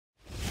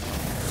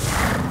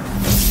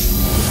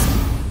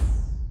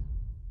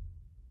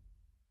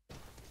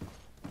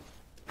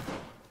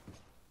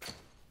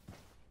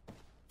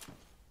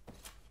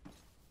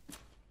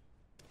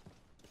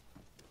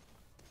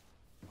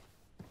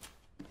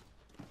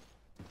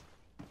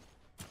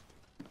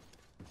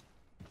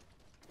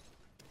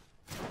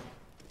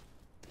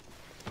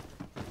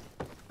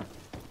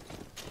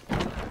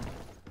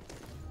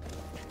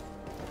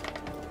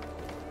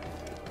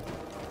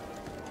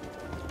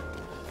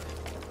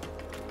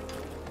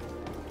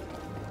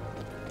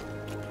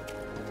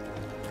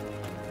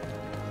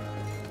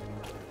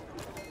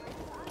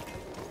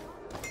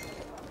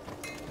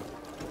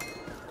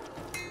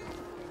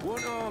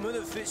armour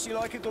that fits you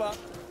like a glove.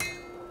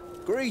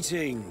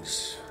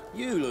 Greetings.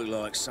 You look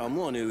like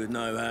someone who would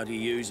know how to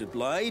use a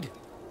blade.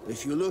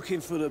 If you're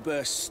looking for the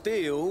best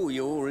steel,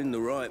 you're in the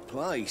right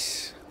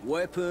place.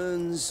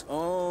 Weapons,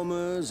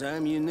 armours,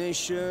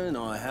 ammunition,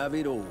 I have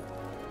it all.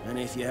 And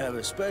if you have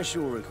a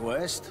special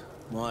request,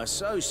 my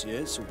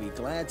associates will be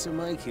glad to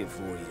make it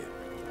for you.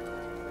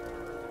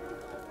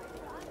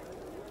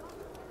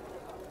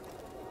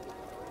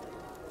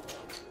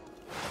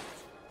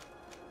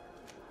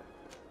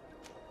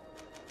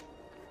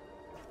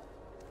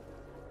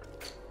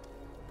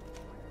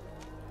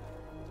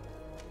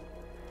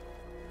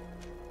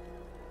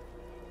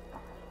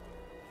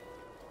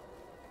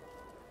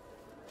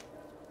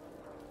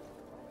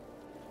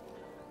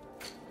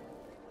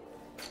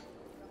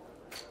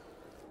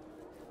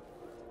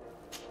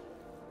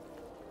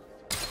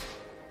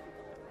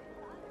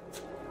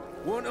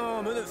 Want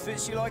armour that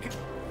fits you like a...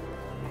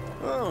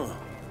 Oh,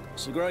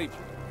 it's a great...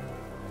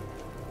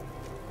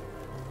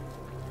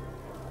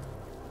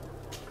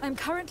 I'm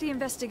currently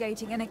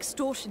investigating an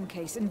extortion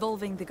case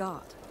involving the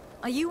guard.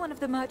 Are you one of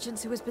the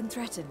merchants who has been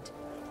threatened?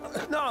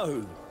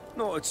 No,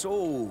 not at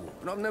all.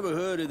 And I've never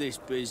heard of this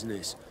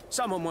business.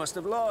 Someone must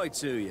have lied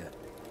to you.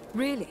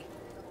 Really?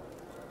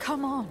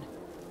 Come on.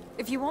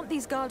 If you want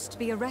these guards to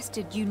be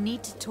arrested, you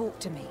need to talk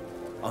to me.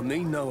 I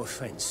mean no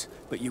offence,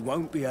 but you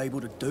won't be able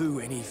to do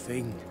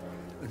anything.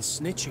 And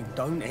snitching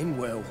don't end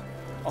well.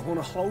 I want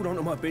to hold on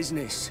to my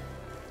business.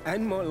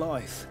 And my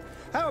life.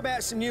 How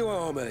about some new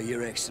armour,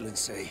 Your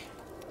Excellency?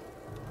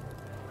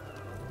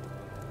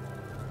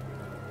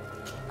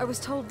 I was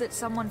told that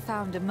someone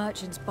found a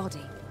merchant's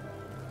body.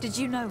 Did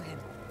you know him?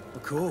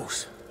 Of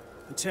course.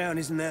 The town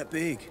isn't that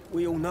big.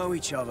 We all know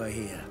each other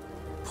here.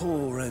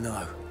 Poor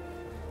Renault.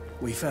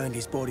 We found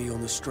his body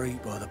on the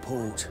street by the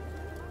port.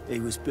 He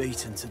was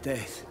beaten to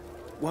death.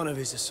 One of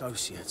his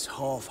associates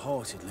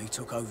half-heartedly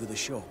took over the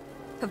shop.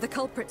 Have the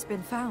culprits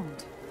been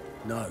found?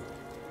 No.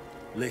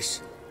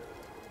 Listen.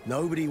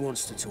 Nobody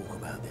wants to talk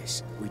about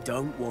this. We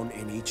don't want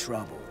any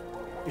trouble.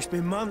 It's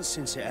been months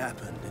since it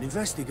happened. An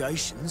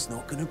investigation's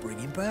not going to bring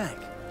him back.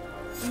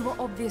 You were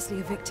obviously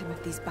a victim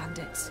of these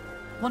bandits.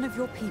 One of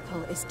your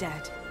people is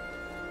dead.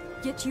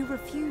 Yet you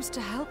refuse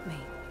to help me.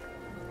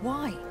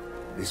 Why?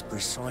 It's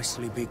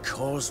precisely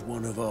because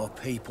one of our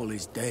people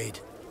is dead.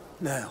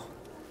 Now,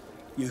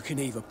 you can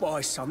either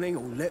buy something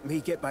or let me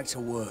get back to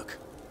work.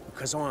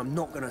 Because I am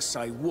not going to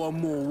say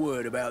one more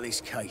word about this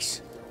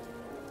case.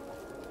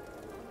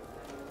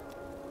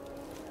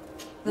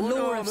 The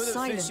law of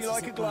silence you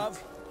like a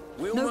glove.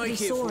 We'll Nobody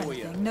make it saw for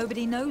anything. you.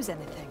 Nobody knows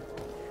anything.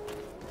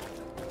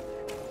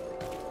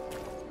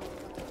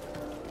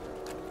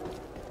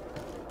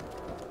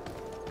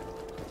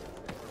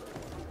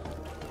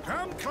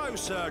 Come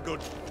closer,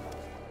 good...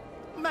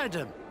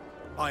 Madam,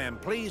 I am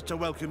pleased to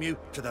welcome you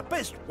to the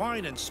best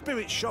wine and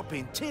spirit shop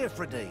in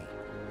Tearfredy.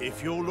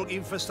 If you're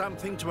looking for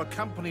something to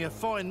accompany a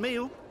fine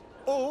meal,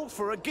 or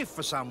for a gift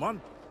for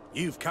someone,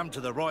 you've come to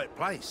the right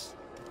place.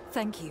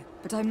 Thank you,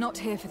 but I'm not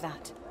here for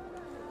that.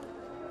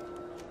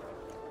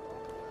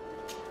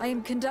 I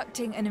am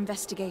conducting an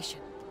investigation.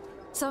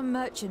 Some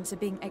merchants are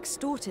being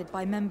extorted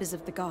by members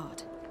of the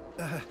guard.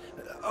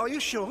 Are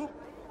you sure?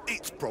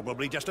 It's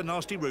probably just a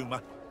nasty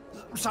rumour.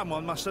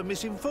 Someone must have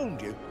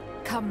misinformed you.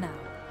 Come now.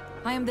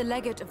 I am the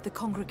legate of the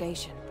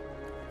congregation.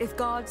 If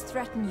guards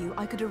threaten you,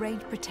 I could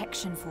arrange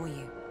protection for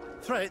you.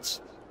 Threats?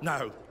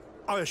 No,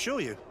 I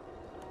assure you.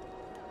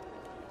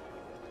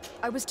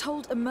 I was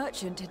told a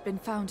merchant had been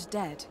found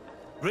dead.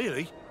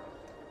 Really?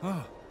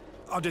 Oh,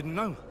 I didn't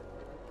know.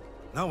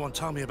 No one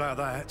told me about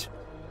that.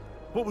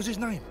 What was his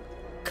name?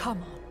 Come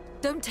on,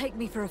 don't take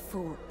me for a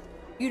fool.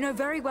 You know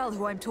very well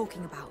who I'm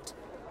talking about.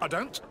 I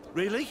don't?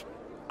 Really?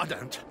 I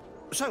don't.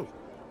 So,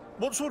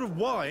 what sort of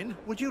wine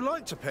would you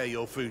like to pair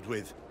your food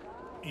with?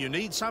 You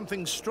need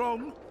something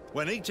strong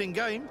when eating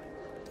game?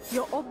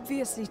 You're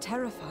obviously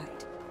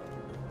terrified.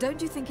 Don't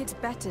you think it's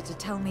better to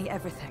tell me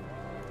everything?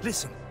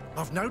 Listen,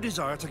 I've no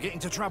desire to get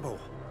into trouble.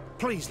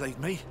 Please leave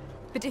me.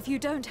 But if you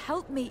don't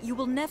help me, you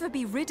will never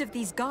be rid of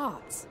these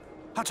guards.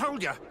 I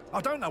told you,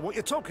 I don't know what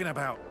you're talking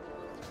about.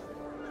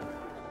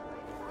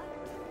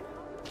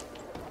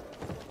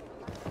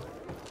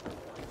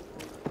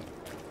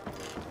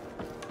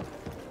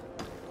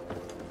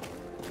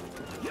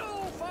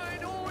 You'll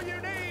find all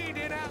you need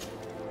in a...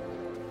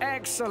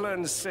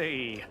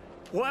 Excellency,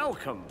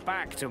 welcome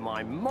back to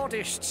my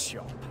modest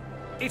shop.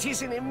 It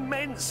is an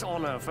immense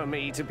honor for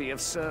me to be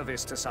of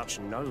service to such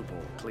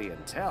noble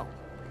clientele.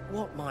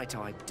 What might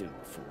I do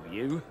for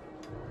you?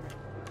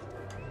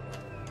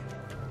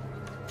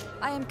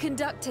 I am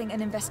conducting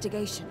an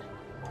investigation.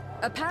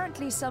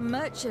 Apparently some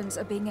merchants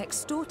are being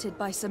extorted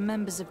by some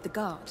members of the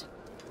guard.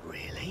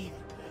 Really?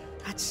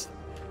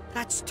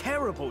 That's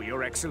terrible,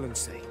 Your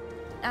Excellency.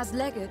 As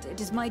legate,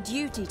 it is my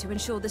duty to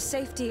ensure the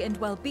safety and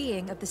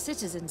well-being of the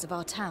citizens of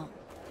our town.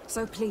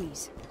 So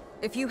please,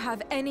 if you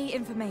have any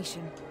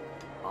information...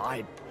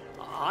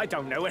 I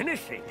don't know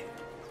anything.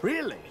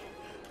 Really?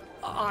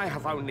 I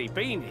have only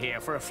been here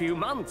for a few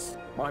months.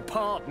 My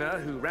partner,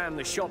 who ran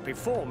the shop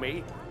before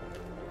me,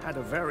 had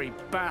a very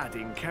bad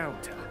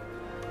encounter.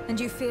 And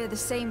you fear the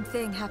same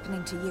thing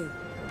happening to you?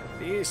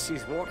 This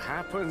is what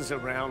happens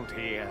around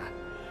here.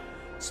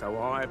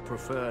 So I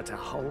prefer to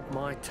hold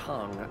my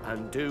tongue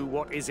and do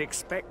what is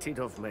expected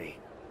of me.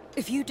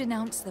 If you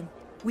denounce them,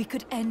 we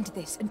could end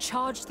this and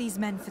charge these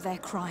men for their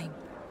crime.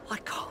 I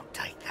can't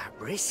take that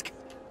risk.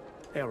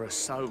 There are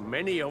so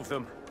many of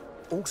them.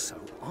 Also,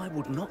 I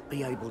would not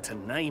be able to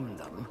name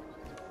them.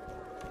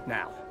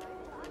 Now,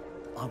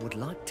 I would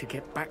like to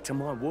get back to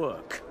my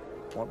work.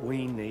 What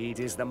we need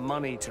is the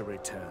money to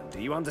return.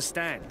 Do you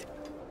understand?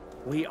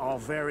 We are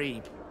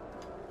very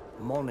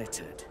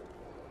monitored.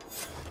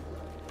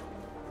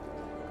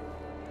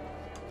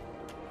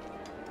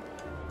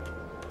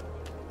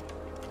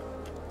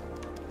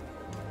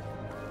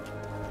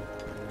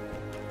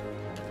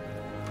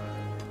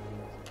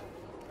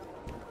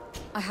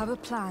 I have a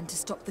plan to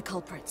stop the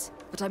culprits,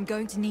 but I'm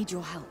going to need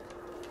your help.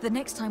 The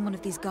next time one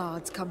of these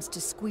guards comes to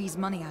squeeze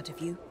money out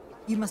of you,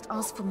 you must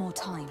ask for more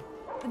time.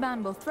 The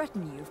man will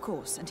threaten you, of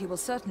course, and he will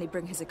certainly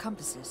bring his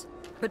accomplices.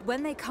 But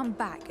when they come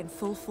back in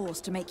full force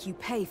to make you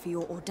pay for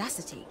your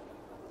audacity,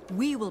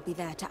 we will be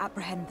there to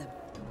apprehend them.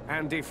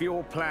 And if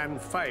your plan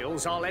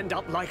fails, I'll end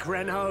up like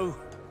Renault.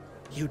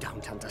 You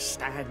don't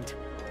understand.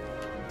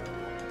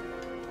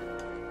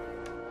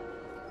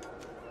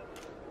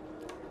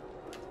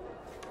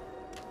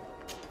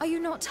 Are you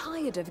not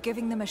tired of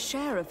giving them a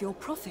share of your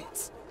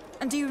profits?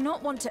 And do you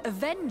not want to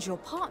avenge your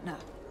partner?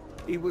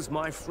 He was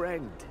my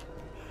friend,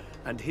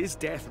 and his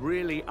death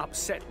really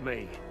upset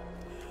me.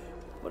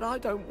 But I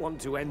don't want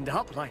to end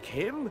up like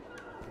him.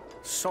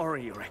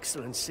 Sorry, Your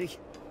Excellency.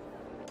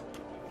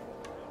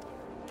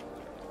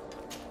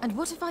 And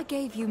what if I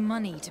gave you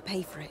money to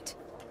pay for it?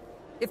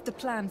 If the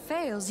plan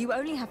fails, you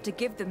only have to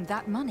give them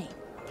that money.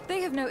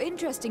 They have no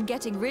interest in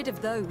getting rid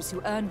of those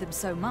who earned them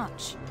so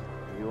much.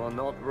 You are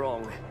not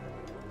wrong.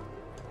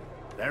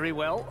 Very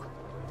well.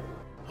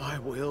 I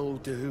will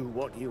do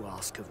what you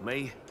ask of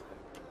me.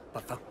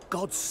 But for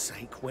God's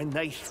sake, when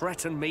they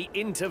threaten me,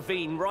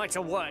 intervene right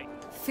away.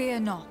 Fear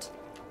not.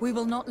 We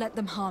will not let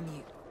them harm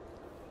you.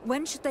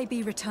 When should they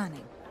be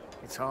returning?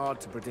 It's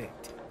hard to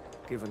predict.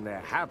 Given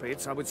their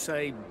habits, I would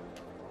say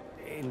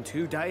in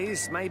 2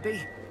 days, maybe?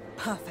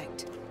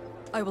 Perfect.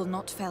 I will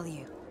not fail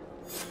you.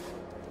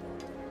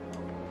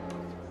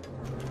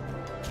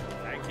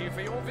 Thank you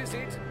for your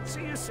visit.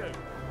 See you soon.